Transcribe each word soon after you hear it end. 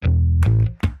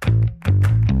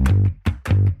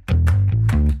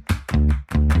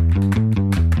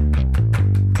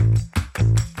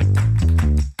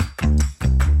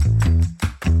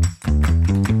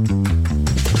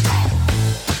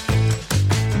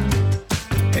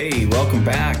welcome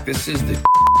back. This is the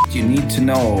you need to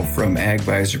know from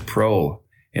AgVisor Pro.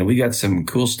 And we got some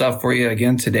cool stuff for you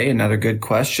again today. Another good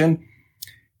question.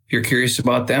 If you're curious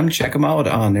about them, check them out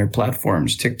on their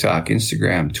platforms, TikTok,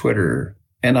 Instagram, Twitter,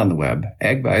 and on the web,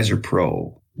 AgVisor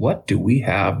Pro. What do we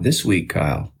have this week,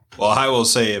 Kyle? Well, I will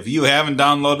say, if you haven't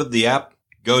downloaded the app,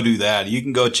 go do that. You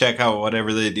can go check out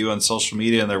whatever they do on social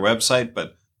media and their website.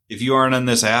 But if you aren't on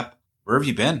this app, where have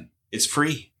you been? It's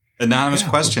free. Anonymous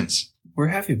questions. Where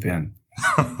have you been?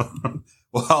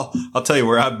 Well, I'll tell you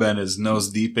where I've been is nose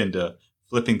deep into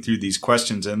flipping through these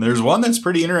questions. And there's one that's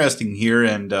pretty interesting here.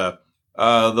 And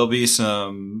there'll be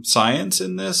some science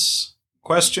in this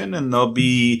question, and there'll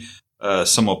be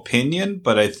some opinion.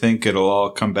 But I think it'll all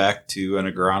come back to an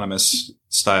agronomist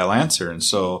style answer. And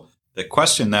so the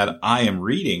question that I am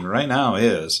reading right now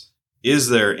is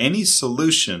there any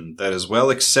solution that is well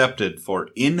accepted for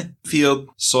in-field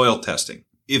soil testing?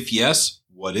 If yes,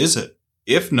 what is it?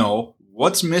 If no,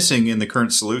 what's missing in the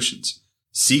current solutions?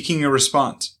 Seeking a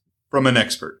response from an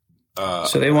expert.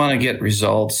 So they want to get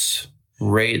results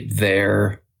right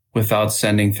there without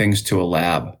sending things to a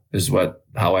lab is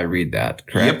how I read that,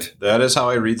 correct? Yep, that is how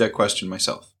I read that question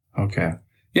myself. Okay.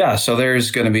 Yeah, so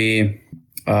there's going to be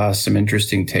some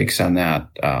interesting takes on that.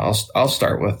 I'll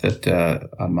start with it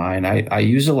on mine. I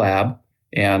use a lab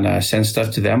and send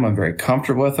stuff to them. I'm very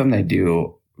comfortable with them. They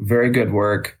do very good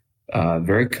work,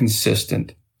 very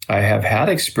consistent. I have had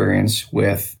experience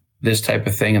with this type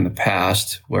of thing in the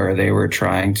past where they were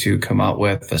trying to come out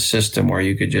with a system where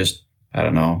you could just,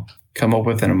 come up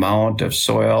with an amount of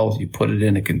soil. You put it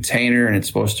in a container and it's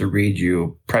supposed to read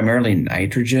you primarily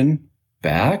nitrogen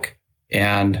back.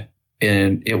 And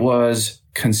it was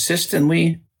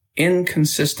consistently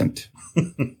inconsistent.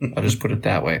 I'll just put it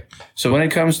that way. So when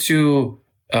it comes to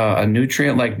a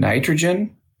nutrient like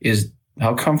nitrogen,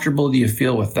 how comfortable do you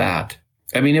feel with that?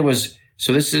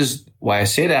 So this is why I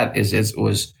say that is it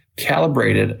was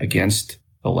calibrated against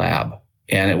the lab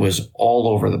and it was all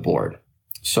over the board.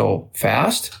 So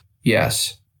fast?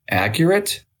 Yes.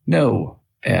 Accurate? No.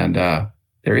 And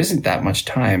there isn't that much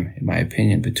time, in my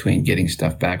opinion, between getting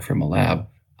stuff back from a lab.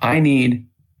 I need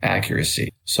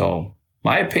accuracy. So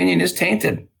my opinion is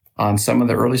tainted on some of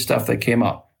the early stuff that came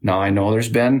up. Now, I know there's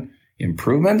been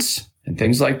improvements and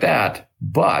things like that,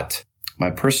 but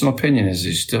my personal opinion is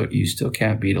you still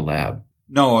can't beat a lab.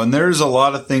 No, and there's a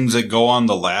lot of things that go on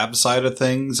the lab side of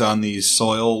things on these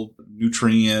soil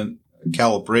nutrient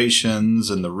calibrations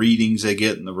and the readings they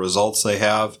get and the results they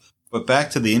have. But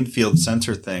back to the infield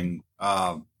sensor thing,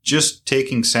 just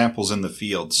taking samples in the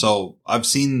field. So I've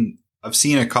seen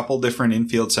a couple different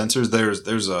infield sensors.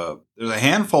 There's a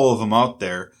handful of them out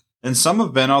there, and some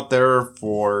have been out there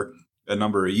for a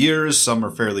number of years. Some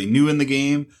are fairly new in the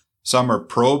game. Some are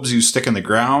probes you stick in the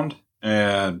ground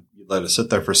and you let it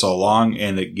sit there for so long,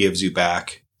 and it gives you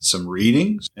back some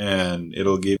readings, and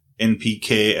it'll give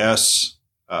NPKs,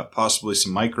 possibly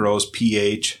some micros,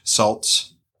 pH,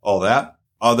 salts, all that.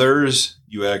 Others,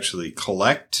 you actually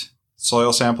collect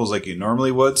soil samples like you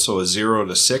normally would, so a 0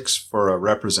 to 6 for a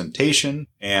representation,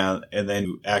 and then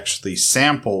you actually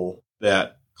sample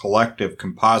that collective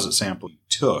composite sample you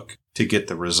took to get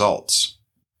the results.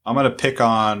 I'm going to pick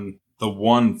on the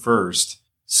one first.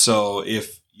 So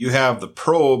if you have the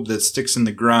probe that sticks in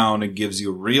the ground and gives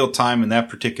you real time in that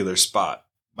particular spot,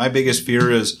 my biggest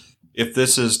fear is if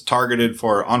this is targeted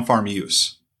for on-farm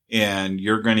use and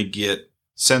you're going to get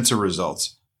sensor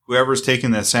results, whoever's taking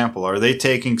that sample, are they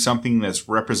taking something that's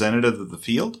representative of the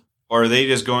field? Or are they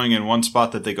just going in one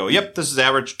spot that they go, yep, this is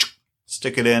average,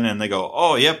 stick it in, and they go,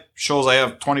 oh, yep, shows I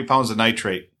have 20 pounds of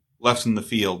nitrate left in the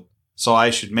field, so I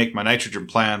should make my nitrogen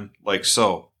plan like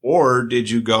so? Or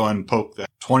did you go and poke that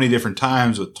 20 different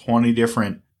times with 20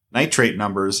 different nitrate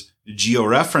numbers,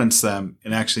 georeference them,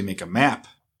 and actually make a map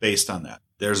based on that?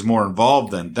 There's more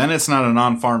involved then it's not an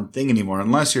on-farm thing anymore,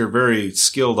 unless you're very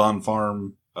skilled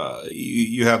on-farm.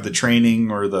 You have the training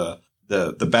or the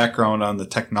background on the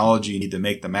technology you need to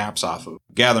make the maps off of,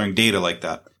 gathering data like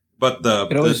that. But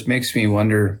it always makes me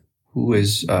wonder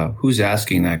who's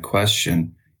asking that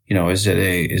question. Is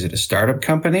it a startup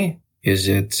company? Is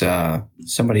it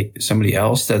somebody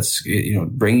else that's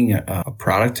bringing a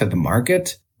product to the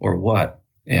market, or what?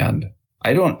 And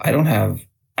I don't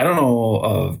know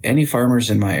of any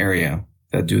farmers in my area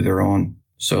that do their own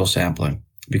soil sampling,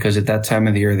 because at that time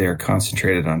of the year they are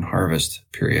concentrated on harvest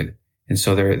period, and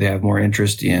so they have more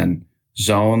interest in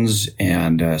zones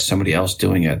and somebody else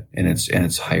doing it, and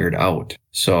it's hired out.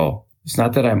 So it's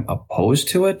not that I'm opposed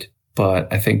to it,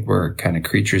 but I think we're kind of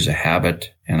creatures of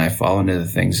habit, and I fall into the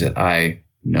things that I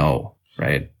know,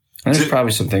 right? And there's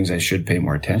probably some things I should pay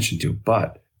more attention to,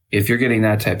 but if you're getting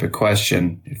that type of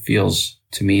question, it feels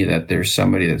to me that there's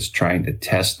somebody that's trying to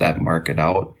test that market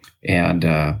out. And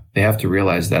they have to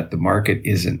realize that the market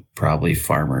isn't probably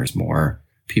farmers, more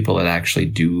people that actually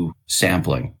do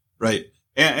sampling. Right.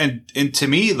 And to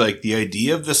me, like the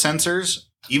idea of the sensors,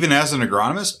 even as an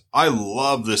agronomist, I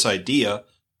love this idea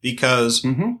because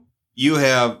you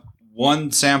have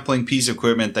one sampling piece of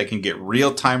equipment that can get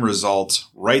real-time results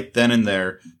right then and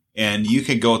there. And you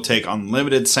can go take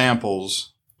unlimited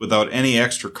samples without any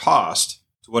extra cost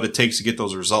to what it takes to get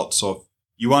those results. So if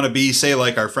you want to be, say,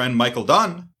 like our friend Michael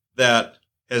Dunn that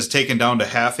has taken down to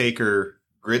half-acre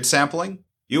grid sampling,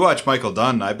 you watch Michael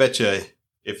Dunn, I bet you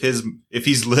if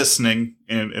he's listening,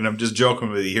 and I'm just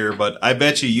joking with you here, but I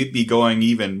bet you'd be going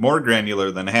even more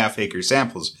granular than half-acre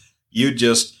samples. You'd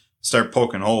just start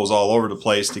poking holes all over the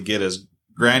place to get as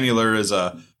granular as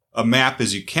a map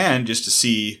as you can just to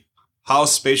see how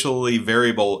spatially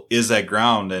variable is that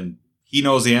ground. And he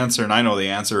knows the answer and I know the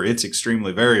answer. It's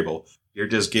extremely variable. You're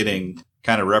just getting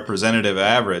kind of representative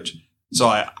average. So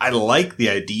I like the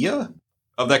idea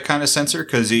of that kind of sensor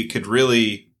because it could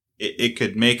really, it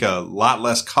could make a lot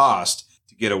less cost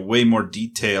to get a way more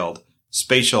detailed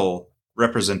spatial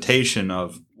representation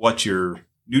of what your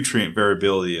nutrient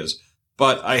variability is.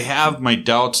 But I have my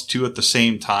doubts too at the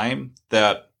same time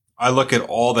that I look at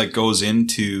all that goes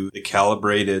into the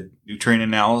calibrated nutrient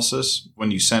analysis when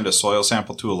you send a soil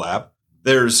sample to a lab.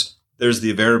 There's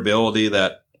the variability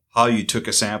that how you took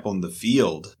a sample in the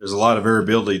field. There's a lot of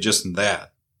variability just in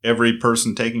that. Every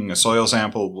person taking a soil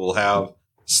sample will have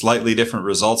slightly different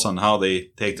results on how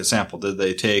they take the sample. Did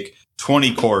they take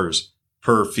 20 cores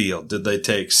per field? Did they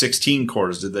take 16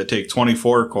 cores? Did they take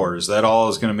 24 cores? That all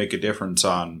is going to make a difference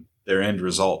on their end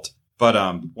result.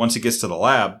 But once it gets to the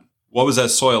lab, what was that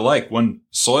soil like? When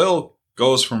soil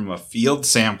goes from a field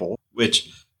sample,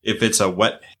 which if it's a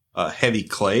wet, heavy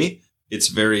clay,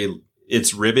 it's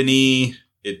ribbony,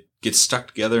 it gets stuck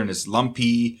together and it's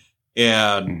lumpy.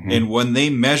 And when they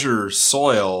measure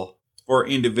soil for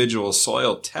individual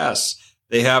soil tests,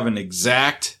 they have an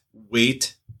exact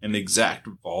weight, an exact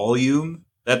volume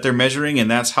that they're measuring.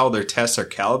 And that's how their tests are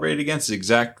calibrated against, the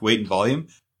exact weight and volume.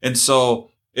 And so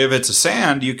if it's a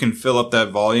sand, you can fill up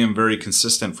that volume very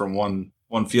consistent from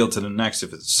one field to the next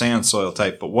if it's a sand soil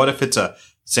type. But what if it's a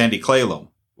sandy clay loam?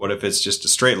 What if it's just a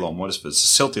straight loam? What if it's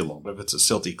a silty loam? What if it's a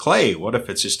silty clay? What if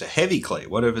it's just a heavy clay?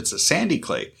 What if it's a sandy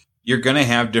clay? You're going to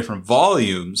have different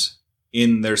volumes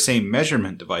in their same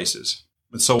measurement devices.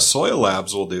 And so what soil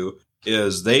labs will do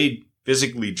is they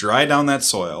physically dry down that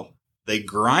soil. They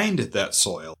grind that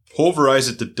soil, pulverize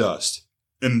it to dust.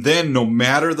 And then no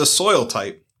matter the soil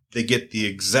type, they get the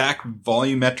exact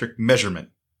volumetric measurement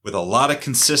with a lot of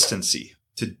consistency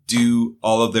to do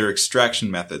all of their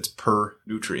extraction methods per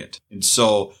nutrient. And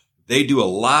so they do a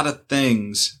lot of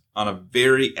things on a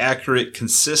very accurate,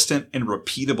 consistent, and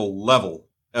repeatable level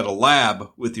at a lab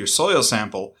with your soil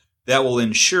sample that will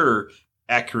ensure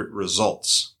accurate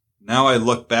results. Now I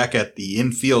look back at the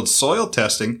in-field soil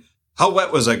testing. How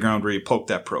wet was that ground where you poked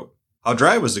that probe? How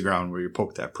dry was the ground where you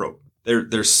poked that probe?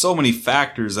 There's so many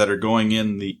factors that are going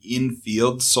in the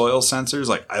in-field soil sensors.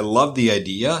 Like, I love the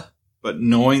idea, but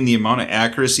knowing the amount of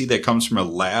accuracy that comes from a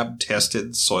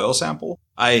lab-tested soil sample,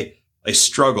 I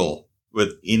struggle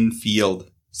with in-field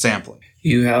sampling.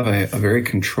 You have a very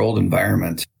controlled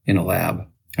environment in a lab,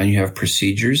 and you have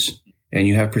procedures,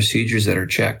 that are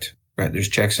checked. Right? There's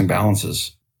checks and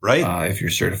balances. Right. If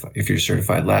you're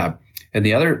certified lab, and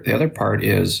the other part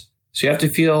is, so you have to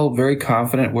feel very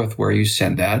confident with where you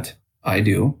send that. I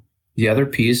do. The other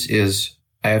piece is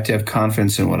I have to have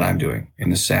confidence in what I'm doing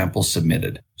in the sample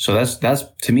submitted. So that's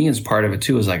to me is part of it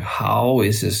too, is like, how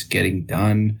is this getting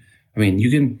done? I mean,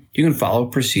 you can follow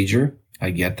procedure.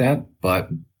 I get that, but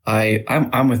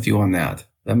I'm with you on that.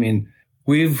 I mean,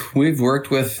 we've worked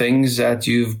with things that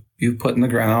you've put in the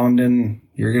ground and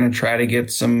you're going to try to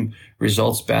get some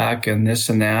results back and this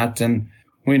and that. And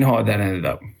we know how that ended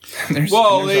up.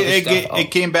 It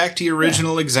came back to your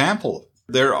original example.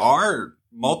 There are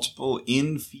multiple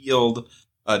in-field,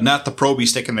 not the probe you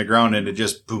stick in the ground and it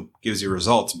just boom, gives you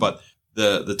results, but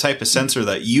the type of sensor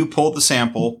that you pull the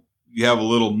sample, you have a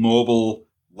little mobile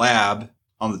lab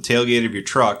on the tailgate of your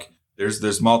truck.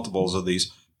 There's multiples of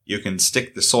these. You can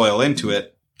stick the soil into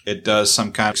it. It does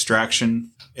some kind of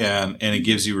extraction and it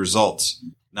gives you results.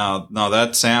 Now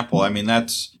that sample, I mean,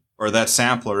 that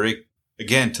sampler,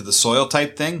 again, to the soil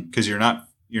type thing, because you're not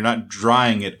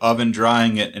drying it, oven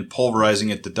drying it and pulverizing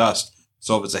it to dust.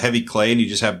 So if it's a heavy clay and you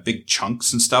just have big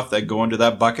chunks and stuff that go into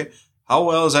that bucket, how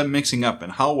well is that mixing up?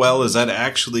 And how well is that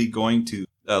actually going to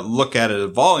look at it at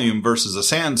volume versus a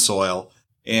sand soil?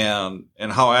 and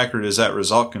how accurate is that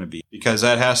result going to be? Because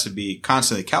that has to be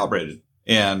constantly calibrated,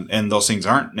 and those things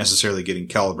aren't necessarily getting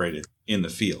calibrated in the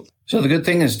field. So the good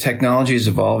thing is technology is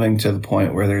evolving to the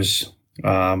point where there's,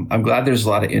 I'm glad there's a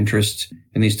lot of interest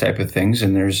in these type of things,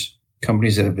 and there's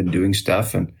companies that have been doing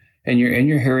stuff, and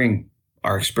you're hearing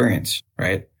our experience,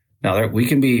 right? Now we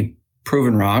can be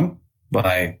proven wrong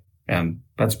and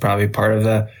that's probably part of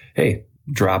the, hey,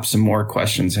 drop some more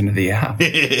questions into the app,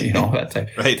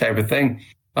 that type of thing.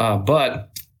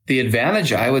 But the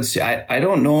advantage, I would say, I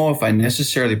don't know if I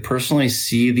necessarily personally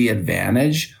see the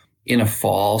advantage in a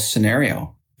fall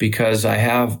scenario, because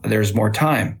there's more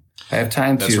time. I have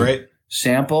time to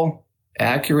sample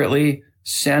accurately,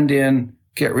 send in,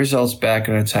 get results back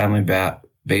on a timely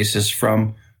basis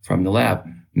from the lab.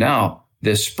 Now,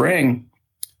 this spring,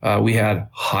 we had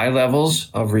high levels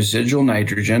of residual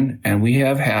nitrogen, and we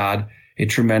have had a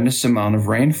tremendous amount of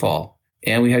rainfall.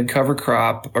 And we had cover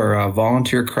crop or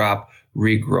volunteer crop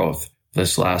regrowth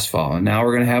this last fall. And now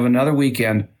we're going to have another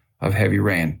weekend of heavy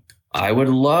rain. I would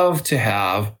love to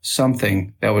have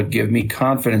something that would give me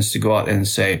confidence to go out and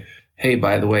say, hey,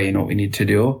 by the way, you know what we need to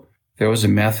do? There was a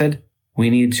method. We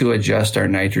need to adjust our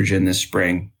nitrogen this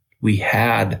spring. We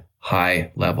had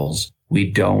high levels.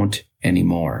 We don't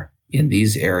anymore in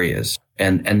these areas.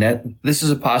 And that this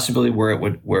is a possibility where it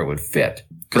would fit.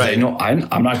 Because I know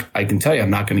I can tell you I'm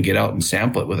not going to get out and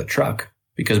sample it with a truck,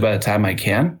 because by the time I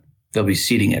can, they'll be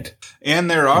seeding it.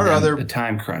 And there are the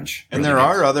time crunch. And there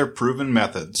are other proven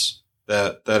methods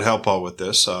that help out with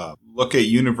this. Look at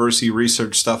university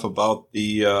research stuff about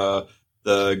the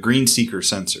green seeker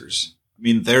sensors. I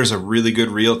mean, there's a really good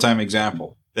real-time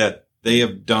example that they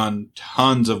have done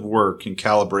tons of work in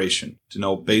calibration to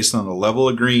know, based on the level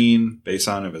of green, based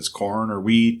on if it's corn or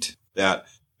wheat, that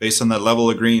based on that level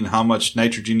of green, how much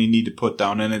nitrogen you need to put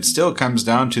down. And it still comes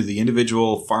down to the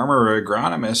individual farmer or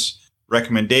agronomist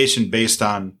recommendation based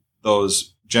on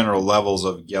those general levels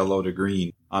of yellow to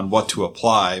green on what to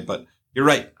apply. But you're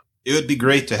right. It would be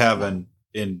great to have an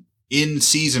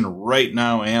in-season right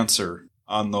now answer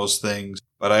on those things.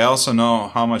 But I also know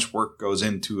how much work goes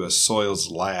into a soils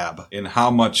lab and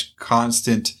how much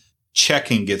constant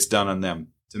checking gets done on them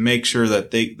to make sure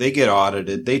that they get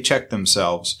audited. They check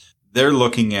themselves. They're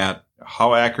looking at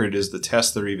how accurate is the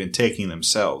test they're even taking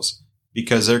themselves,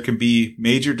 because there can be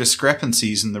major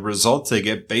discrepancies in the results they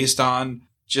get based on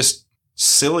just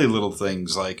silly little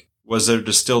things like, was their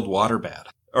distilled water bad,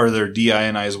 or their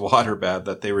deionized water bad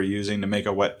that they were using to make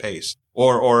a wet paste,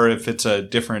 or if it's a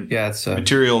different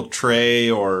material tray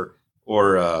or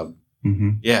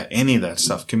any of that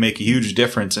stuff can make a huge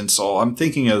difference. And so I'm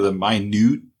thinking of the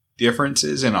minute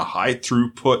differences in a high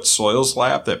throughput soils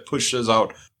lab that pushes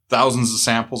out thousands of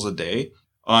samples a day,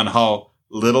 on how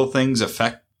little things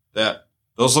affect that.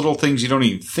 Those little things you don't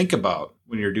even think about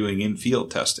when you're doing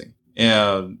in-field testing.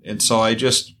 And so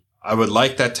I would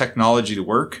like that technology to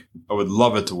work. I would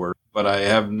love it to work, but I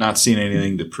have not seen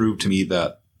anything to prove to me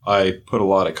that I put a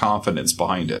lot of confidence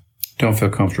behind it. Don't feel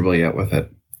comfortable yet with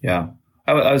it. Yeah.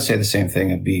 I would say the same thing.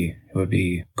 It would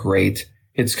be great.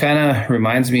 It's kind of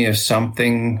reminds me of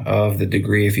something of the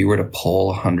degree, if you were to poll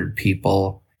 100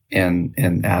 people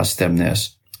and ask them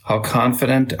this, how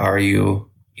confident are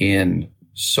you in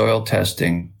soil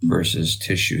testing versus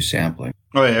tissue sampling?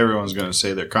 Oh, yeah, everyone's going to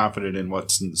say they're confident in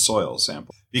what's in the soil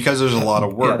sample, because there's a lot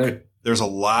of work. There's a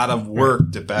lot of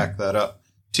work to back that up.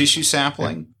 Tissue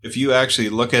sampling, if you actually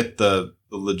look at the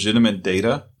legitimate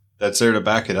data that's there to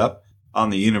back it up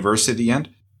on the university end,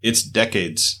 it's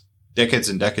decades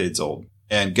and decades old.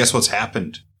 And guess what's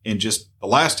happened in just the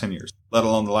last 10 years, let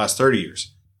alone the last 30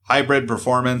 years? Hybrid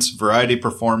performance, variety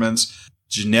performance,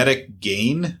 genetic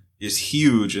gain is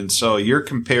huge. And so you're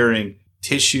comparing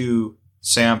tissue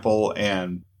sample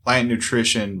and plant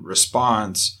nutrition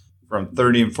response from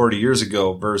 30 and 40 years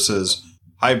ago versus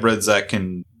hybrids that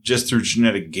can, just through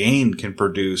genetic gain, can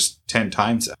produce 10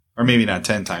 times that. Or maybe not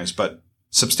 10 times, but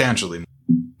substantially more.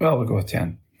 Well, we'll go with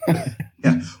 10.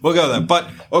 Yeah, we'll go with that. But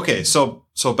okay, so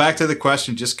back to the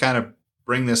question, just kind of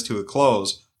bring this to a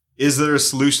close. Is there a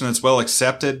solution that's well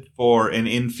accepted for an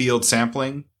in-field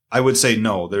sampling? I would say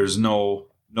no. There's no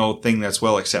thing that's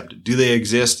well accepted. Do they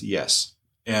exist? Yes.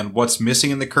 And what's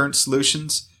missing in the current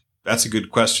solutions? That's a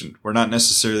good question. We're not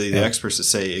necessarily the experts to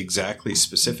say exactly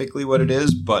specifically what it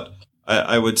is, but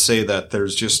I would say that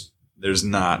there's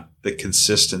not the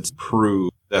consistent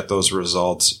proof that those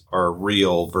results are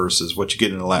real versus what you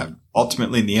get in a lab.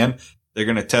 Ultimately, in the end, they're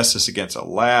going to test this against a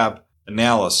lab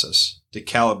analysis to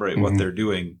calibrate what they're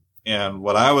doing. And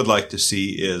what I would like to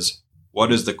see is,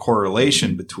 what is the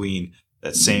correlation between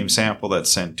that same sample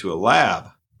that's sent to a lab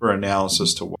for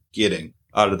analysis to what you're getting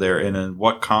out of there, and then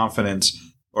what confidence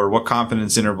or what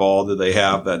confidence interval do they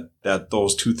have that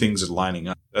those two things are lining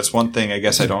up? That's one thing I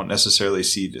guess I don't necessarily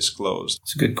see disclosed.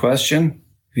 It's a good question.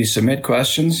 If you submit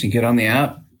questions, you get on the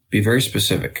app, be very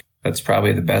specific. That's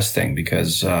probably the best thing,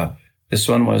 because this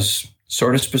one was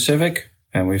sort of specific,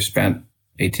 and we've spent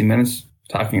 18 minutes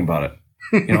talking about it.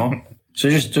 You know, so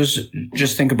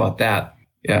just think about that.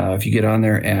 If you get on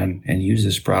there and use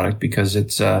this product, because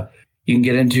it's you can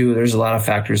get into, there's a lot of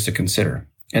factors to consider,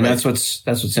 and right. that's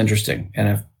what's interesting. And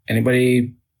if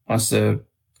anybody wants to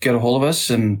get a hold of us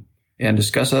and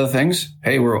discuss other things,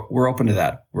 hey, we're open to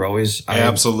that. We're always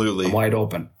absolutely wide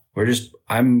open.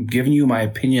 I'm giving you my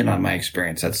opinion on my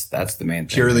experience. That's the main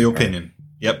thing. Purely opinion.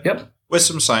 Right? Yep. With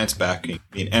some science backing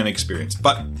and experience,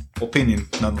 but opinion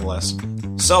nonetheless.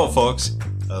 So, folks,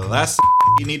 that's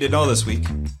you need to know this week.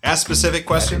 Ask specific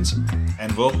questions,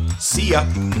 and we'll see ya.